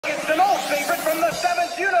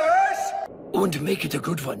universe! And make it a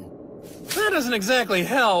good one. That doesn't exactly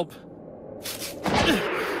help.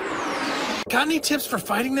 Got any tips for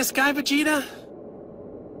fighting this guy, Vegeta?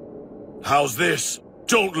 How's this?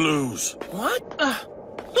 Don't lose. What?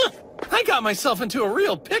 I got myself into a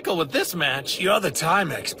real pickle with this match. You're the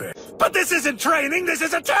time expert. But this isn't training, this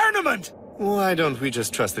is a tournament! Why don't we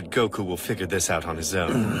just trust that Goku will figure this out on his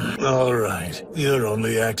own? All right. You're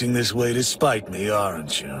only acting this way to spite me,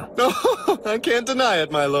 aren't you? Oh, I can't deny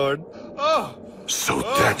it, my lord. Oh. So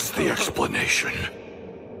that's the explanation.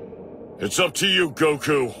 It's up to you,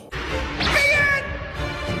 Goku.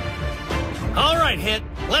 All right, Hit.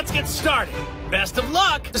 Let's get started. Best of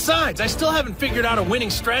luck! Besides, I still haven't figured out a winning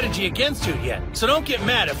strategy against you yet, so don't get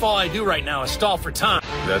mad if all I do right now is stall for time.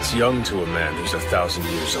 That's young to a man who's 1,000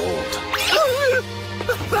 years old.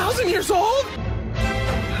 1,000 years old?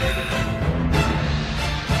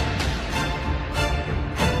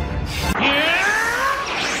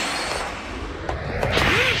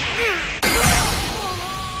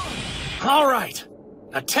 All right.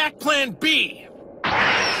 Attack Plan B.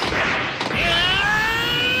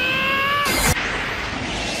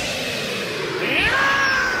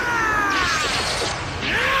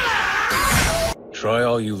 Try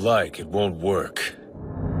all you like, it won't work.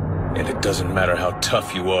 And it doesn't matter how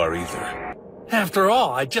tough you are either. After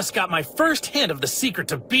all, I just got my first hint of the secret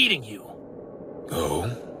to beating you. Oh?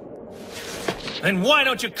 Then why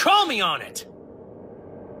don't you call me on it?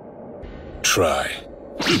 Try.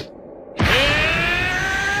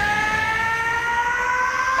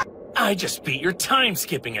 I just beat your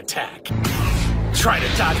time-skipping attack. Try to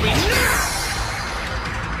dodge me.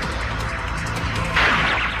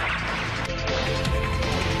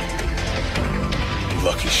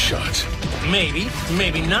 Lucky shot. Maybe,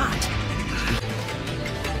 maybe not.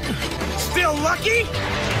 Still lucky?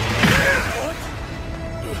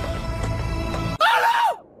 Oh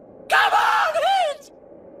no! Come on,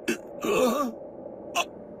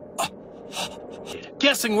 hit!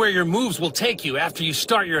 Guessing where your moves will take you after you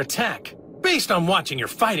start your attack, based on watching your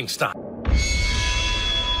fighting style.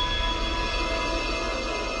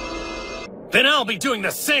 Then I'll be doing the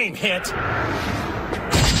same, Hit.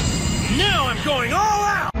 Now I'm going all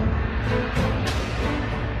out!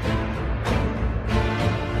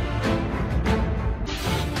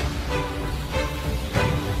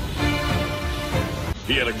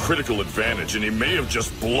 He had a critical advantage, and he may have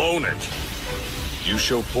just blown it. You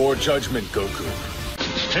show poor judgment, Goku.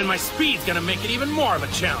 And my speed's gonna make it even more of a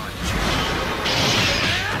challenge.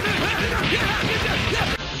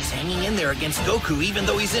 He's hanging in there against Goku even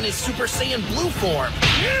though he's in his Super Saiyan Blue form.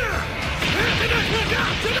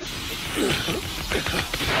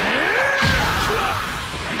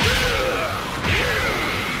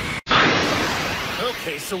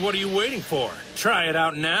 Okay, so what are you waiting for? Try it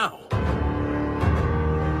out now.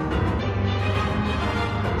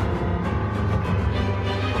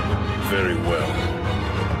 Very well.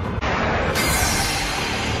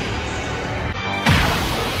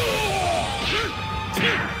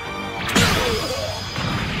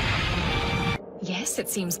 Yes, it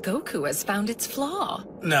seems Goku has found its flaw.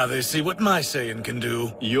 Now they see what my Saiyan can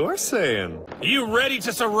do. You're saying? You ready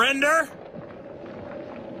to surrender?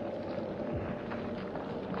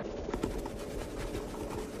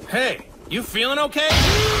 Hey, you feeling okay?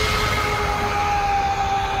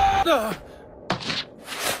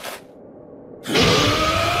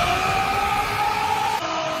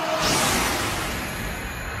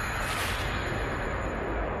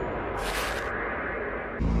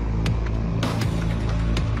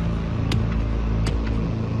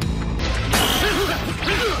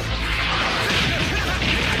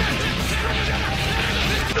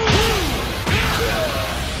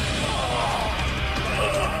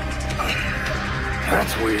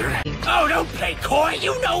 That's weird. Oh, don't play coy.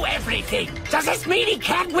 You know everything. Does this mean he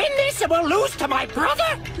can't win this and will lose to my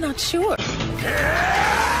brother? Not sure.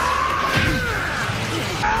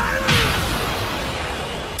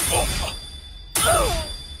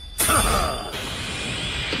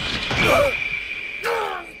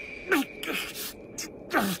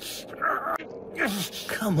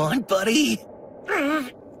 Come on, buddy.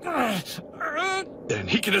 And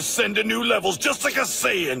he can ascend to new levels just like a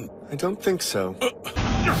Saiyan. I don't think so.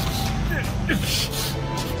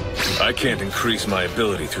 I can't increase my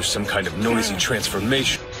ability through some kind of noisy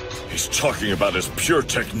transformation. He's talking about his pure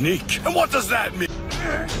technique. And what does that mean?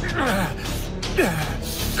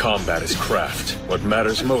 Combat is craft. What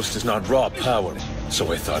matters most is not raw power.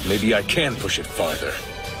 So I thought maybe I can push it farther.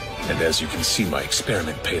 And as you can see, my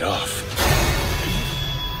experiment paid off.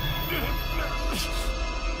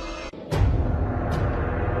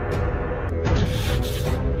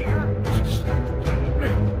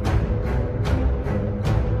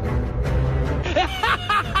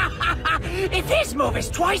 move is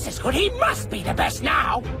twice as good. He must be the best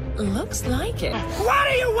now. Looks like it. What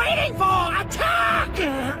are you waiting for? Attack!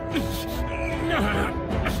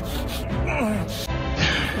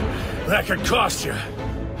 That could cost you.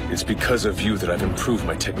 It's because of you that I've improved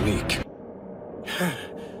my technique.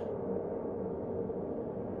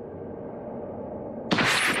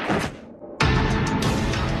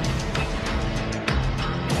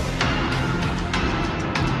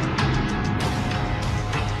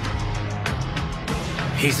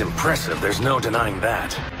 He's impressive, there's no denying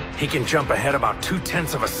that. He can jump ahead about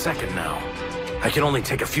 0.2 of a second now. I can only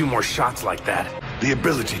take a few more shots like that. The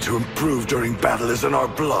ability to improve during battle is in our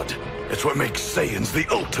blood. It's what makes Saiyans the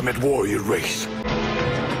ultimate warrior race.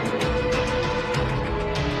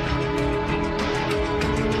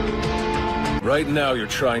 Right now, you're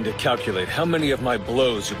trying to calculate how many of my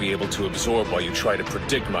blows you'll be able to absorb while you try to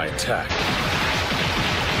predict my attack.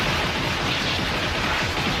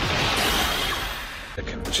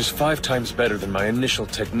 Which is 5 times better than my initial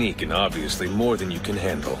technique and obviously more than you can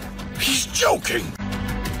handle. He's joking!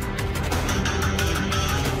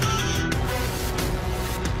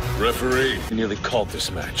 Referee, you nearly called this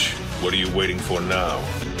match. What are you waiting for now?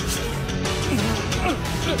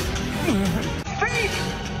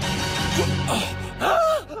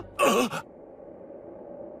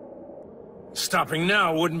 Stopping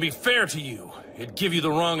now wouldn't be fair to you. It'd give you the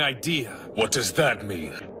wrong idea. What does that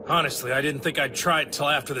mean? Honestly, I didn't think I'd try it till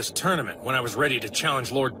after this tournament, when I was ready to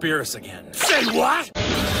challenge Lord Beerus again. Say what?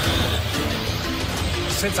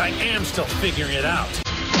 Since I am still figuring it out.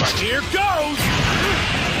 But here goes!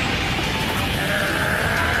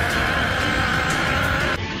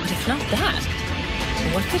 But if not that,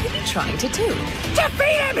 what could he be trying to do?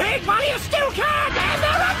 Defeat him, Hig, while you still can! And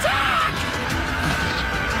their attack!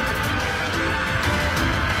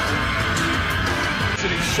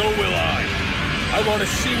 So will I want to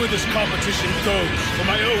see where this competition goes, for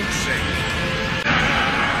my own sake.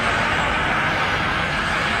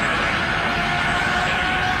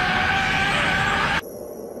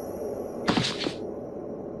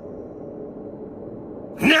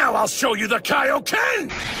 Now I'll show you the Kaioken!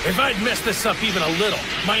 If I'd messed this up even a little,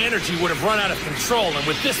 my energy would have run out of control, and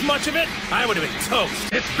with this much of it, I would have been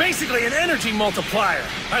toast. It's basically an energy multiplier.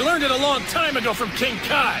 I learned it a long time ago from King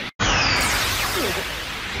Kai.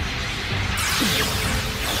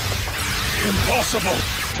 Impossible!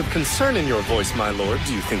 Some concern in your voice, my lord.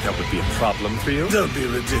 Do you think that would be a problem for you? Don't be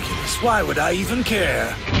ridiculous. Why would I even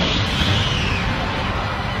care?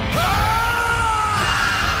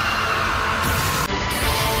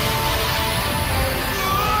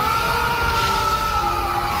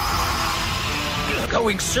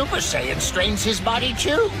 Going Super Saiyan strains his body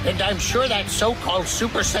too, and I'm sure that so-called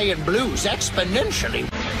Super Saiyan Blue's exponentially.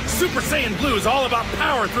 Super Saiyan Blue is all about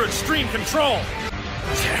power through extreme control.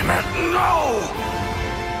 Damn it, no!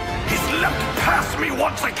 He's leapt past me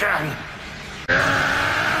once again!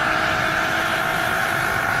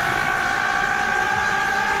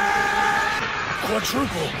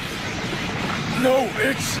 Quadruple! No,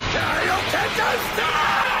 it's... Kaioken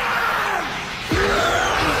stand!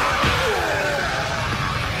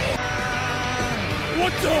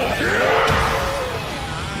 What the...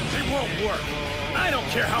 It won't work. I don't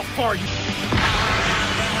care how far you...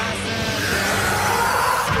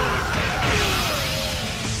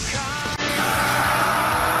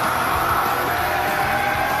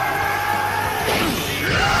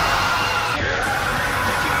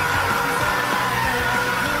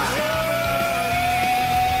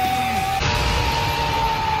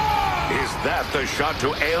 Is that the shot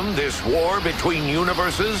to end this war between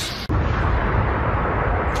universes?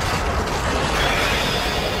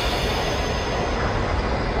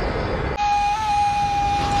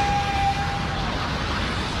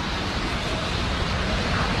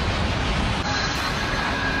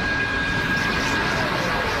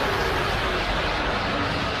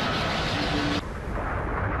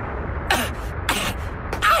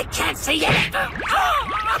 I can't see it!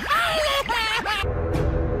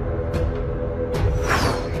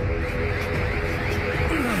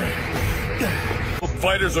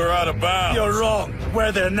 Fighters are out of bounds. You're wrong.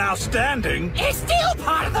 Where they're now standing is still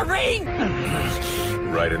part of the ring!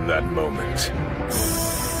 Right in that moment,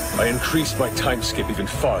 I increased my time skip even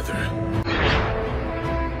farther.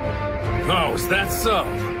 Oh, is that so?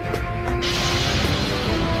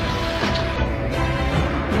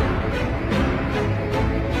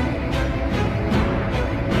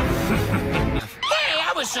 Hey,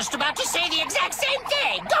 I was just about to say the exact same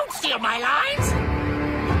thing! Don't steal my lines!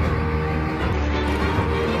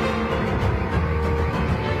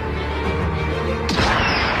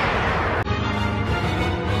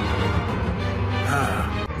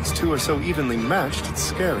 It's too two are so evenly matched, it's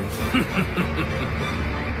scary.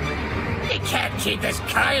 He can't keep this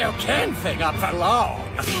Kaioken thing up for long.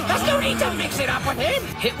 There's no need to mix it up with him.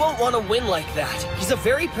 Hit won't want to win like that. He's a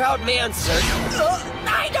very proud man, sir.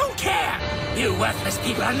 I don't care. You worthless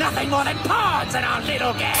people are nothing more than pawns in our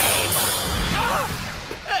little game.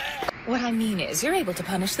 What I mean is, you're able to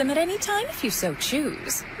punish them at any time if you so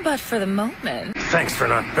choose. But for the moment... Thanks for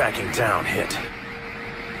not backing down, Hit.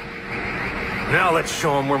 Now let's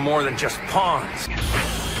show them we're more than just pawns.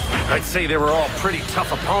 I'd say they were all pretty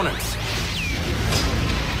tough opponents.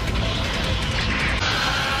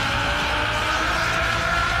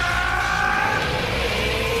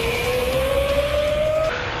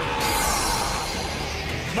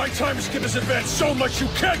 My time skip has advanced so much you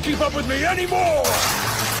can't keep up with me anymore!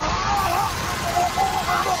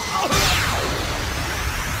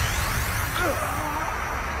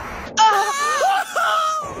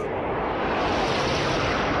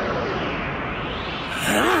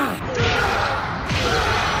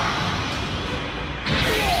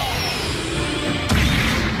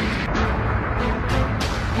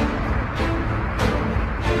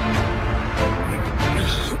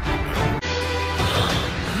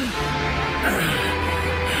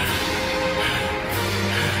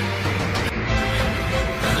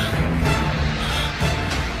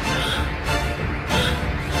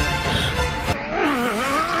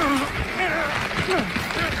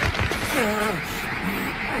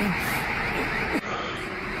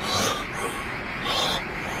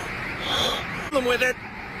 With it,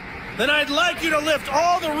 then I'd like you to lift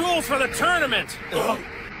all the rules for the tournament.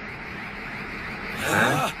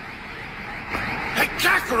 Hey,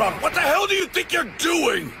 Kakarot, what the hell do you think you're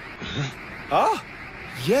doing? Ah,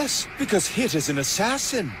 yes, because Hit is an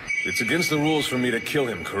assassin. It's against the rules for me to kill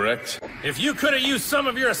him, correct? If you could have used some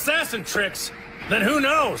of your assassin tricks, then who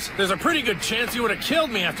knows? There's a pretty good chance you would have killed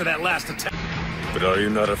me after that last attack. But are you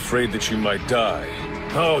not afraid that you might die?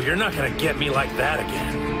 Oh, you're not gonna get me like that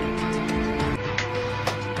again.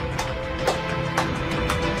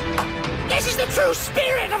 This is the true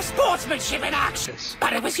spirit of sportsmanship in action.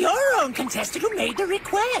 But it was your own contestant who made the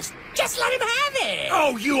request. Just let him have it.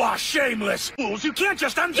 Oh, you are shameless fools! You can't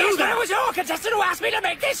just undo Yes, but that! it was your contestant who asked me to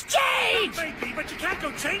make this change. Maybe, but you can't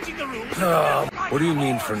go changing the rules. What do you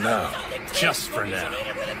mean for now? Just for now,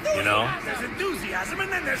 you know? There's enthusiasm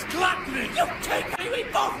and then there's gluttony! You take me, we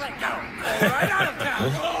both let go. Right out of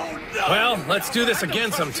town. Oh, no! Well, let's do this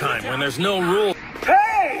again sometime when there's no rule.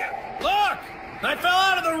 Hey! Look! I fell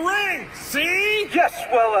out of the ring! See? Yes,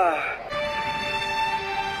 well,